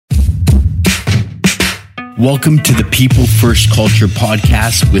Welcome to the People First Culture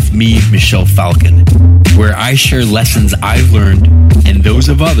podcast with me, Michelle Falcon, where I share lessons I've learned and those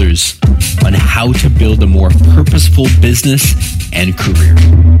of others on how to build a more purposeful business and career.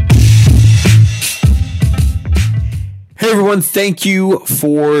 Hey everyone, thank you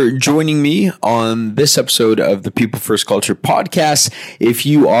for joining me on this episode of the People First Culture podcast. If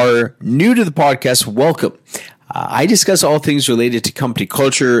you are new to the podcast, welcome. I discuss all things related to company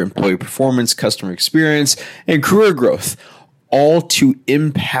culture, employee performance, customer experience, and career growth, all to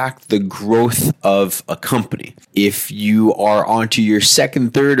impact the growth of a company. If you are on to your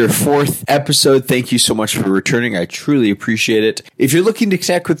second, third, or fourth episode, thank you so much for returning. I truly appreciate it. If you're looking to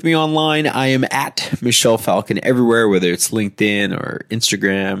connect with me online, I am at Michelle Falcon everywhere, whether it's LinkedIn or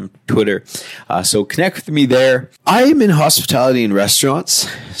Instagram, Twitter. So connect with me there. I am in hospitality and restaurants,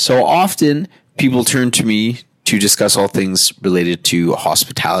 so often people turn to me to discuss all things related to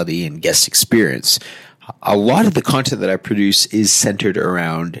hospitality and guest experience. A lot of the content that I produce is centered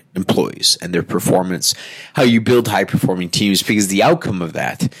around employees and their performance, how you build high-performing teams, because the outcome of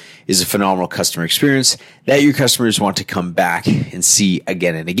that is a phenomenal customer experience that your customers want to come back and see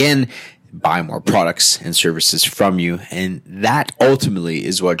again and again, buy more products and services from you, and that ultimately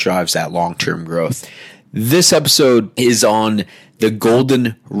is what drives that long-term growth. This episode is on the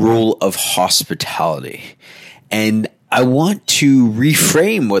golden rule of hospitality. And I want to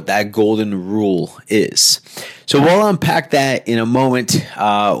reframe what that golden rule is. So we'll unpack that in a moment.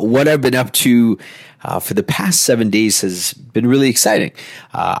 What I've been up to for the past 7 days has been really exciting.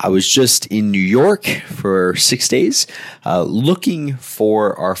 I was just in New York for 6 days, looking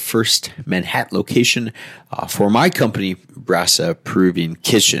for our first Manhattan location for my company, Brasa Peruvian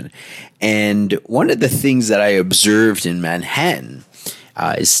Kitchen. And one of the things that I observed in Manhattan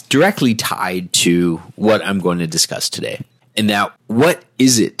is directly tied to what I'm going to discuss today. And now, what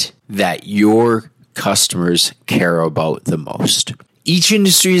is it that your customers care about the most? Each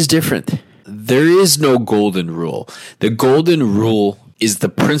industry is different. There is no golden rule. The golden rule is the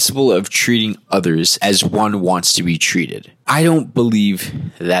principle of treating others as one wants to be treated. I don't believe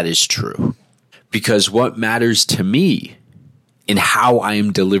that is true, because what matters to me in how I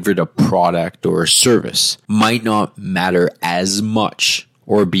am delivered a product or a service might not matter as much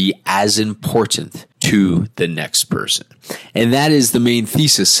or be as important to the next person. And that is the main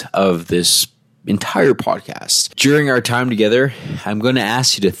thesis of this entire podcast. During our time together, I'm going to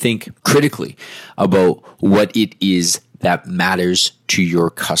ask you to think critically about what it is that matters to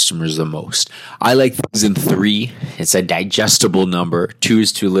your customers the most. I like things in 3. It's a digestible number. 2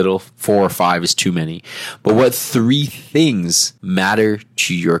 is too little. 4 or 5 is too many. But what 3 things matter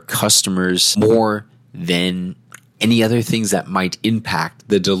to your customers more than any other things that might impact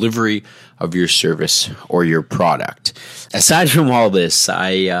the delivery of your service or your product? Aside from all this,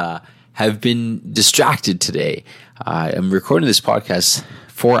 I have been distracted today. I'm recording this podcast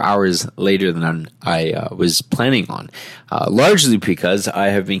 4 hours later than I was planning on, largely because I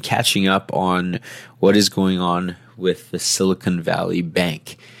have been catching up on what is going on with the Silicon Valley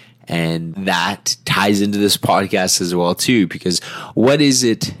Bank. And that ties into this podcast as well, too, because what is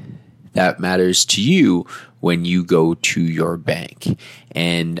it that matters to you when you go to your bank?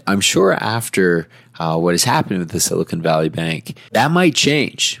 And I'm sure after what has happened with the Silicon Valley Bank, that might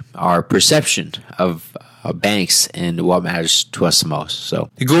change our perception of banks and what matters to us the most.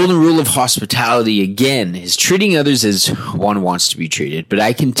 So the golden rule of hospitality, again, is treating others as one wants to be treated. But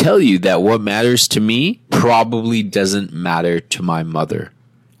I can tell you that what matters to me probably doesn't matter to my mother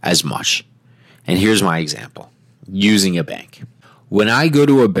as much. And here's my example. Using a bank. When I go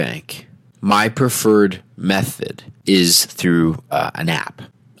to a bank, my preferred method is through an app.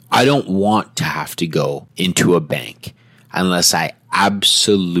 I don't want to have to go into a bank unless I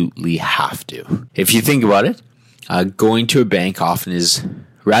absolutely have to. If you think about it, going to a bank often is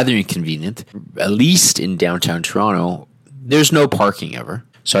rather inconvenient. At least in downtown Toronto, there's no parking ever.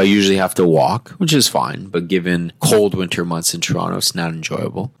 So I usually have to walk, which is fine, but given cold winter months in Toronto, it's not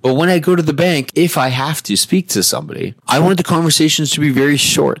enjoyable. But when I go to the bank, if I have to speak to somebody, I want the conversations to be very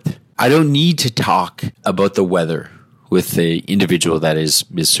short. I don't need to talk about the weather with the individual that is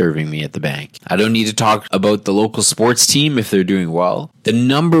serving me at the bank. I don't need to talk about the local sports team if they're doing well. The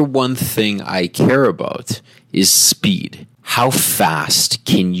number one thing I care about is speed. How fast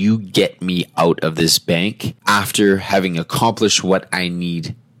can you get me out of this bank after having accomplished what I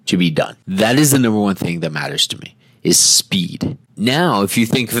need to be done? That is the number one thing that matters to me, is speed. Now, if you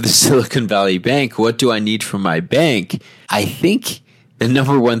think of the Silicon Valley Bank, what do I need from my bank? I think the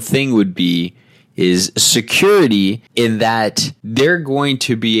number one thing would be is security, in that they're going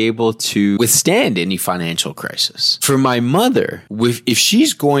to be able to withstand any financial crisis. For my mother, if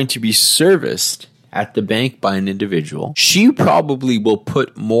she's going to be serviced at the bank by an individual, she probably will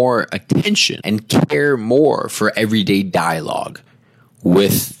put more attention and care more for everyday dialogue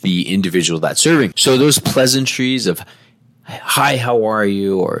with the individual that's serving. So those pleasantries of, hi, how are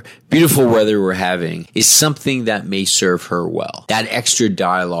you? Or beautiful weather we're having is something that may serve her well. That extra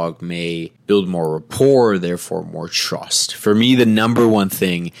dialogue may build more rapport, therefore more trust. For me, the number one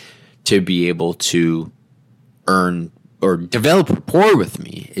thing to be able to earn or develop rapport with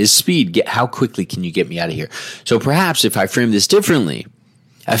me is speed. How quickly can you get me out of here? So perhaps if I frame this differently,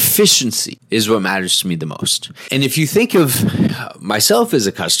 efficiency is what matters to me the most. And if you think of myself as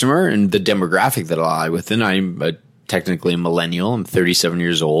a customer and the demographic that I lie within, I'm technically a millennial. I'm 37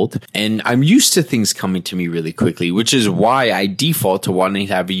 years old, and I'm used to things coming to me really quickly, which is why I default to wanting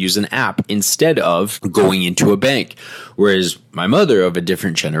to have to use an app instead of going into a bank. Whereas my mother of a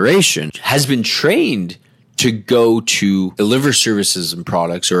different generation has been trained to go to deliver services and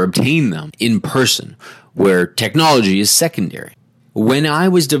products or obtain them in person, where technology is secondary. When I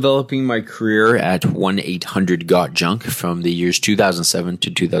was developing my career at 1-800-GOT-JUNK from the years 2007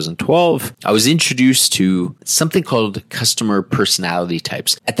 to 2012, I was introduced to something called customer personality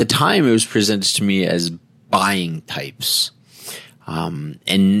types. At the time, it was presented to me as buying types.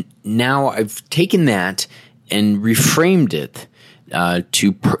 And now I've taken that and reframed it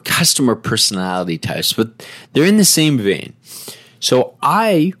to customer personality types, but they're in the same vein. So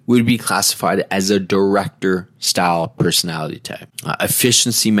I would be classified as a director style personality type.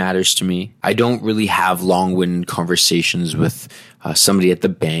 Efficiency matters to me. I don't really have long-winded conversations with somebody at the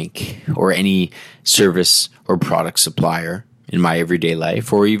bank or any service or product supplier in my everyday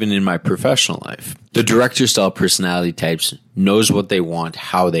life or even in my professional life. The director style personality types knows what they want,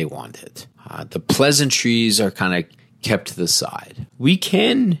 how they want it. The pleasantries are kind of kept to the side. We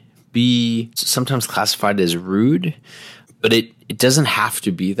can be sometimes classified as rude, but it doesn't have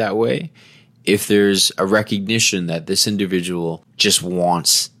to be that way if there's a recognition that this individual just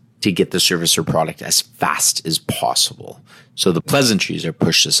wants to get the service or product as fast as possible. So the pleasantries are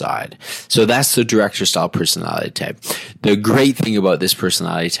pushed aside. So that's the director style personality type. The great thing about this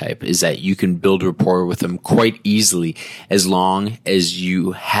personality type is that you can build rapport with them quite easily as long as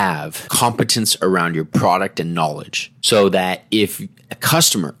you have competence around your product and knowledge. So that if a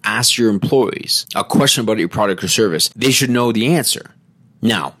customer asks your employees a question about your product or service, they should know the answer.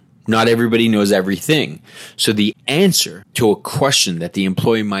 Now, not everybody knows everything. So the answer to a question that the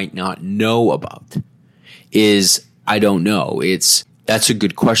employee might not know about is, I don't know. That's a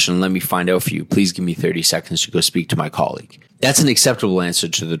good question. Let me find out for you. Please give me 30 seconds to go speak to my colleague. That's an acceptable answer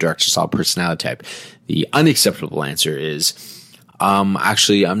to the director style personality type. The unacceptable answer is,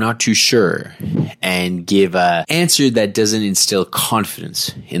 actually, I'm not too sure, and give an answer that doesn't instill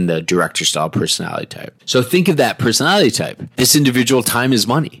confidence in the director style personality type. So think of that personality type. This individual, time is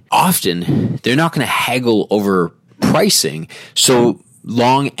money. Often, they're not going to haggle over pricing so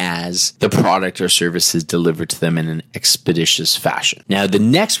long as the product or service is delivered to them in an expeditious fashion. Now, the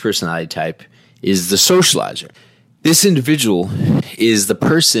next personality type is the socializer. This individual is the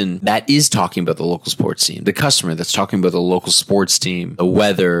person that is talking about the local sports team, the customer that's talking about the local sports team, the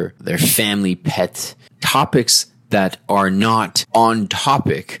weather, their family pet, topics that are not on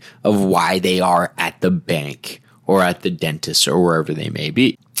topic of why they are at the bank or at the dentist or wherever they may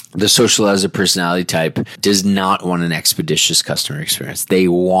be. The socializer personality type does not want an expeditious customer experience. They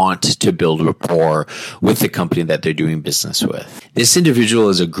want to build rapport with the company that they're doing business with. This individual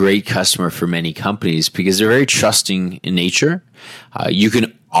is a great customer for many companies because they're very trusting in nature. You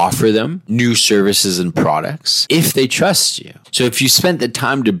can offer them new services and products if they trust you. So if you spent the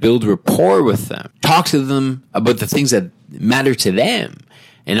time to build rapport with them, talk to them about the things that matter to them,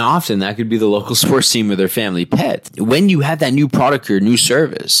 and often that could be the local sports team or their family pet. When you have that new product or new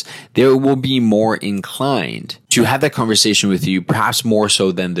service, they will be more inclined to have that conversation with you, perhaps more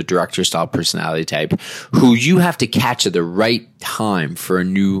so than the director style personality type, who you have to catch at the right time for a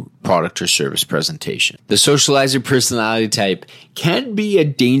new product or service presentation. The socializer personality type can be a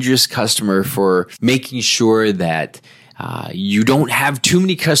dangerous customer for making sure that you don't have too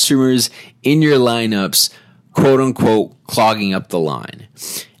many customers in your lineups, quote unquote, clogging up the line.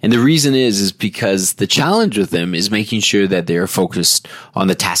 And the reason is because the challenge with them is making sure that they are focused on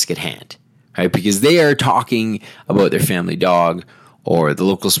the task at hand, right? Because they are talking about their family dog or the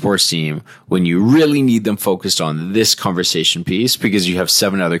local sports team when you really need them focused on this conversation piece because you have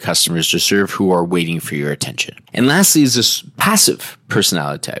 7 other customers to serve who are waiting for your attention. And lastly is this passive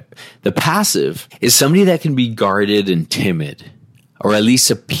personality type. The passive is somebody that can be guarded and timid, or at least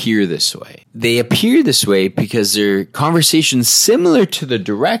appear this way. They appear this way because their conversations, similar to the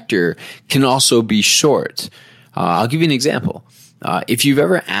director, can also be short. I'll give you an example. If you've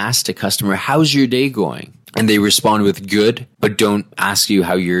ever asked a customer, how's your day going? And they respond with good, but don't ask you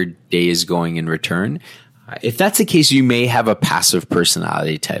how your day is going in return. If that's the case, you may have a passive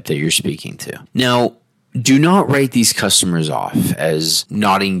personality type that you're speaking to. Now, do not write these customers off as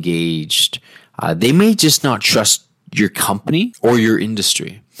not engaged. They may just not trust your company or your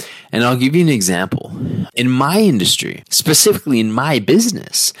industry. And I'll give you an example. In my industry, specifically in my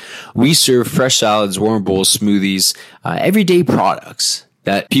business, we serve fresh salads, warm bowls, smoothies, everyday products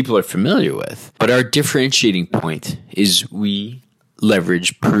that people are familiar with. But our differentiating point is we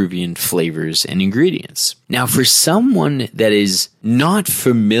leverage Peruvian flavors and ingredients. Now, for someone that is not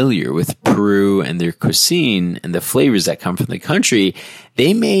familiar with Peru and their cuisine and the flavors that come from the country,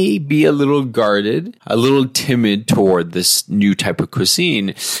 they may be a little guarded, a little timid toward this new type of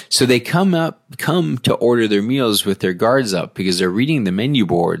cuisine. So they come to order their meals with their guards up because they're reading the menu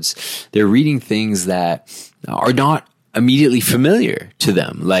boards. They're reading things that are not immediately familiar to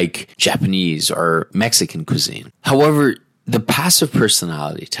them, like Japanese or Mexican cuisine. However, the passive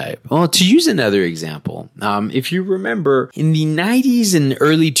personality type. Well, to use another example, if you remember in the 90s and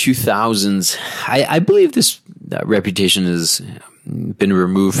early 2000s, I believe this reputation has been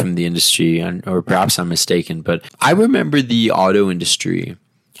removed from the industry, or perhaps I'm mistaken, but I remember the auto industry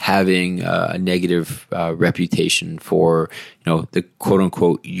having a negative reputation for, the quote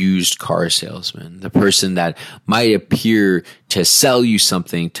unquote used car salesman, the person that might appear to sell you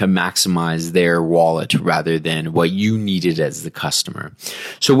something to maximize their wallet rather than what you needed as the customer.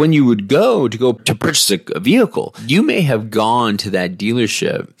 So when you would go to purchase a vehicle, you may have gone to that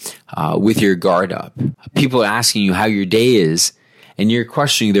dealership with your guard up. People are asking you how your day is, and you're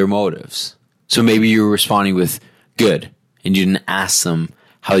questioning their motives. So maybe you were responding with good, and you didn't ask them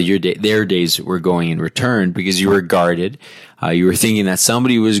how their days were going in return because you were guarded. You were thinking that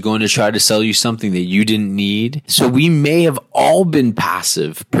somebody was going to try to sell you something that you didn't need. So we may have all been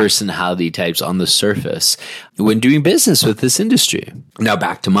passive personality types on the surface when doing business with this industry. Now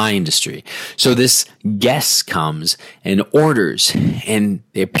back to my industry. So this guest comes and orders, and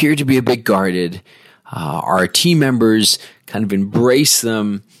they appear to be a bit guarded. Our team members kind of embrace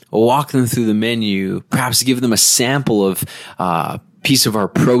them, walk them through the menu, perhaps give them a sample of piece of our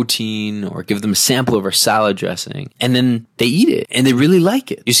protein or give them a sample of our salad dressing, and then they eat it and they really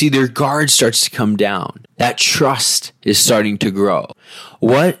like it. You see, their guard starts to come down. That trust is starting to grow.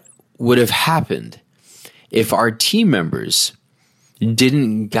 What would have happened if our team members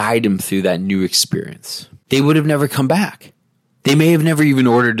didn't guide them through that new experience? They would have never come back. They may have never even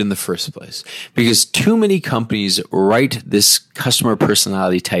ordered in the first place because too many companies write this customer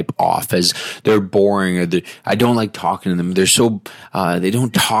personality type off as they're boring or I don't like talking to them. They're so, they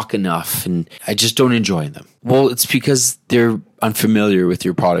don't talk enough and I just don't enjoy them. Well, it's because they're unfamiliar with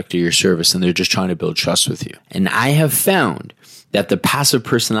your product or your service and they're just trying to build trust with you. And I have found that the passive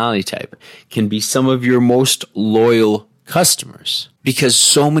personality type can be some of your most loyal customers because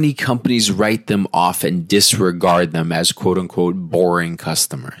so many companies write them off and disregard them as quote unquote boring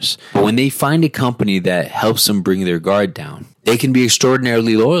customers. But when they find a company that helps them bring their guard down, they can be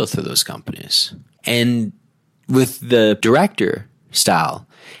extraordinarily loyal to those companies. And with the director style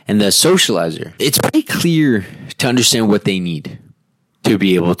and the socializer, it's pretty clear to understand what they need to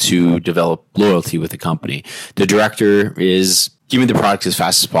be able to develop loyalty with the company. The director is give me the product as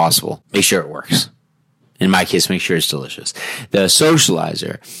fast as possible. Make sure it works. In my case, make sure it's delicious. The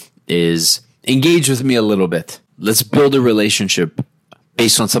socializer is engage with me a little bit. Let's build a relationship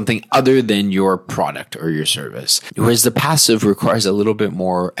based on something other than your product or your service. Whereas the passive requires a little bit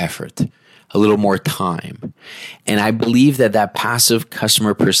more effort, a little more time. And I believe that passive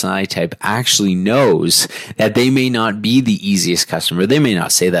customer personality type actually knows that they may not be the easiest customer. They may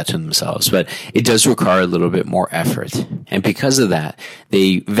not say that to themselves, but it does require a little bit more effort. And because of that,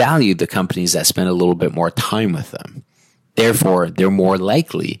 they value the companies that spend a little bit more time with them. Therefore, they're more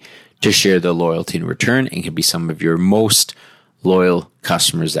likely to share their loyalty in return and can be some of your most loyal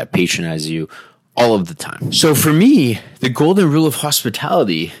customers that patronize you all of the time. So for me, the golden rule of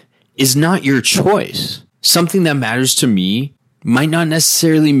hospitality is not your choice. Something that matters to me might not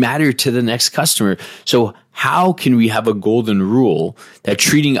necessarily matter to the next customer. So how can we have a golden rule that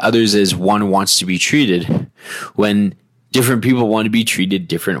treating others as one wants to be treated when different people want to be treated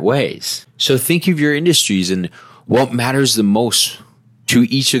different ways? So think of your industries and what matters the most to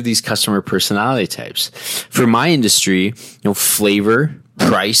each of these customer personality types. For my industry, flavor,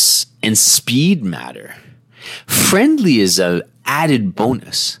 price, and speed matter. Friendly is an added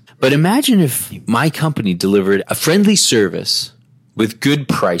bonus. But imagine if my company delivered a friendly service with good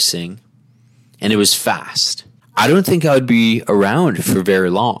pricing and it was fast. I don't think I would be around for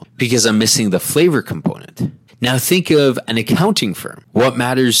very long because I'm missing the flavor component. Now think of an accounting firm. What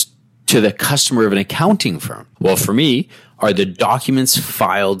matters to the customer of an accounting firm? Well, for me, are the documents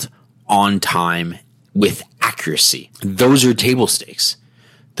filed on time with accuracy. Those are table stakes.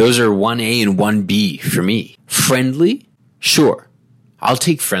 Those are 1A and 1B for me. Friendly? Sure. I'll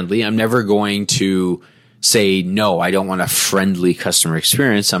take friendly. I'm never going to say, no, I don't want a friendly customer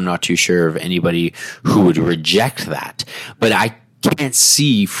experience. I'm not too sure of anybody who would reject that. But I can't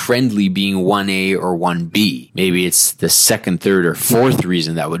see friendly being 1A or 1B. Maybe it's the second, third, or fourth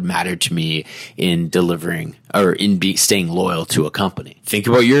reason that would matter to me in delivering or staying loyal to a company. Think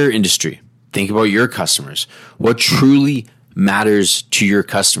about your industry. Think about your customers. What truly matters to your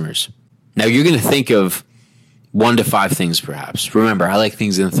customers? Now, you're going to think of 1 to 5 things, perhaps. Remember, I like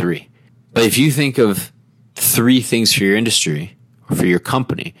things in 3. But if you think of 3 things for your industry or for your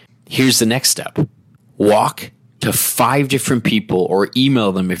company, here's the next step. Walk to 5 different people or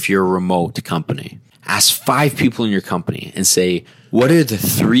email them if you're a remote company. Ask 5 people in your company and say, what are the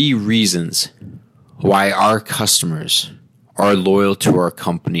 3 reasons why our customers are loyal to our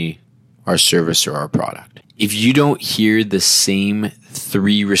company, our service, or our product? If you don't hear the same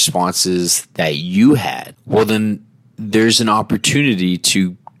 3 responses that you had, well, then there's an opportunity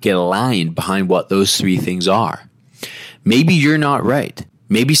to get aligned behind what those 3 things are. Maybe you're not right.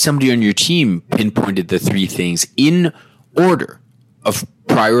 Maybe somebody on your team pinpointed the 3 things in order of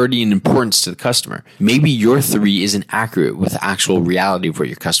priority and importance to the customer. Maybe your 3 isn't accurate with the actual reality of what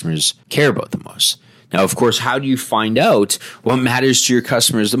your customers care about the most. Now, of course, how do you find out what matters to your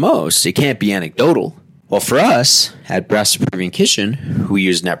customers the most? It can't be anecdotal. Well, for us at Brasso Peruvian Kitchen, we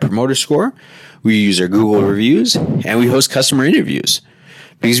use Net Promoter Score, we use our Google reviews, and we host customer interviews.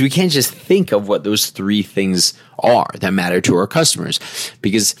 Because we can't just think of what those 3 things are that matter to our customers.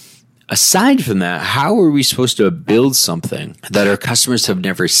 Because aside from that, how are we supposed to build something that our customers have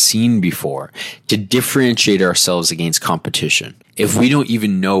never seen before to differentiate ourselves against competition if we don't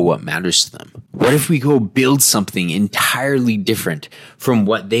even know what matters to them? What if we go build something entirely different from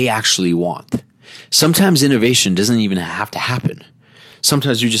what they actually want? Sometimes innovation doesn't even have to happen.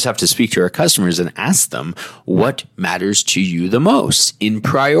 Sometimes you just have to speak to our customers and ask them what matters to you the most in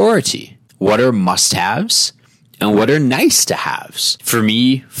priority. What are must-haves and what are nice-to-haves? For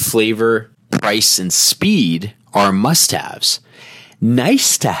me, flavor, price, and speed are must-haves.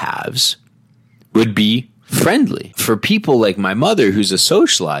 Nice-to-haves would be friendly. For people like my mother, who's a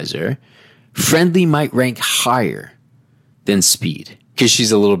socializer, friendly might rank higher than speed, because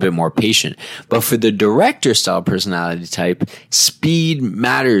she's a little bit more patient. But for the director style personality type, speed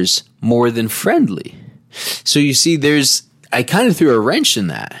matters more than friendly. So you see, I kind of threw a wrench in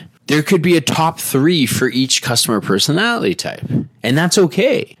that. There could be a top 3 for each customer personality type, and that's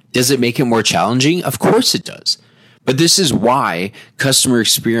okay. Does it make it more challenging? Of course it does. But this is why customer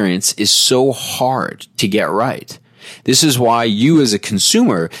experience is so hard to get right. This is why you as a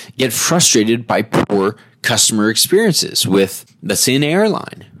consumer get frustrated by poor customer experiences with, let's say, an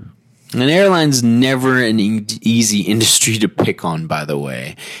airline. An airline's never an easy industry to pick on, by the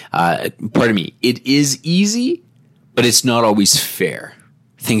way. Pardon me. It is easy, but it's not always fair.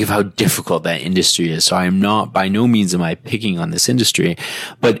 Think of how difficult that industry is. So by no means am I picking on this industry,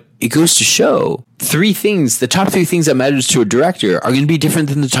 but it goes to show the top 3 things that matters to a director are going to be different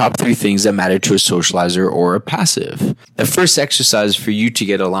than the top 3 things that matter to a socializer or a passive. The first exercise for you to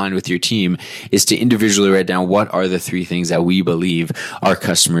get aligned with your team is to individually write down what are the 3 things that we believe our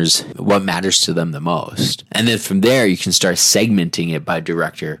customers, what matters to them the most. And then from there, you can start segmenting it by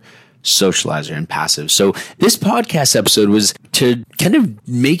director, socializer, and passive. So this podcast episode was to kind of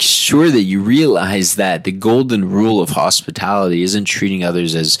make sure that you realize that the golden rule of hospitality isn't treating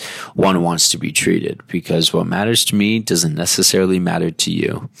others as one wants to be treated, because what matters to me doesn't necessarily matter to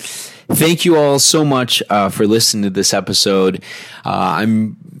you. Thank you all so much for listening to this episode.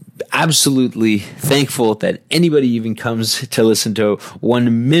 I'm absolutely thankful that anybody even comes to listen to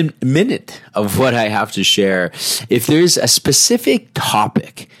 1 minute of what I have to share. If there's a specific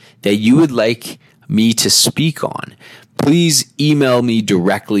topic that you would like me to speak on, please email me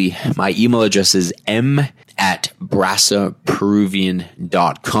directly. My email address is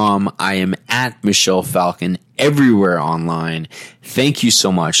m@brassoperuvian.com. I am at Michelle Falcon everywhere online. Thank you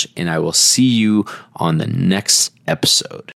so much, and I will see you on the next episode.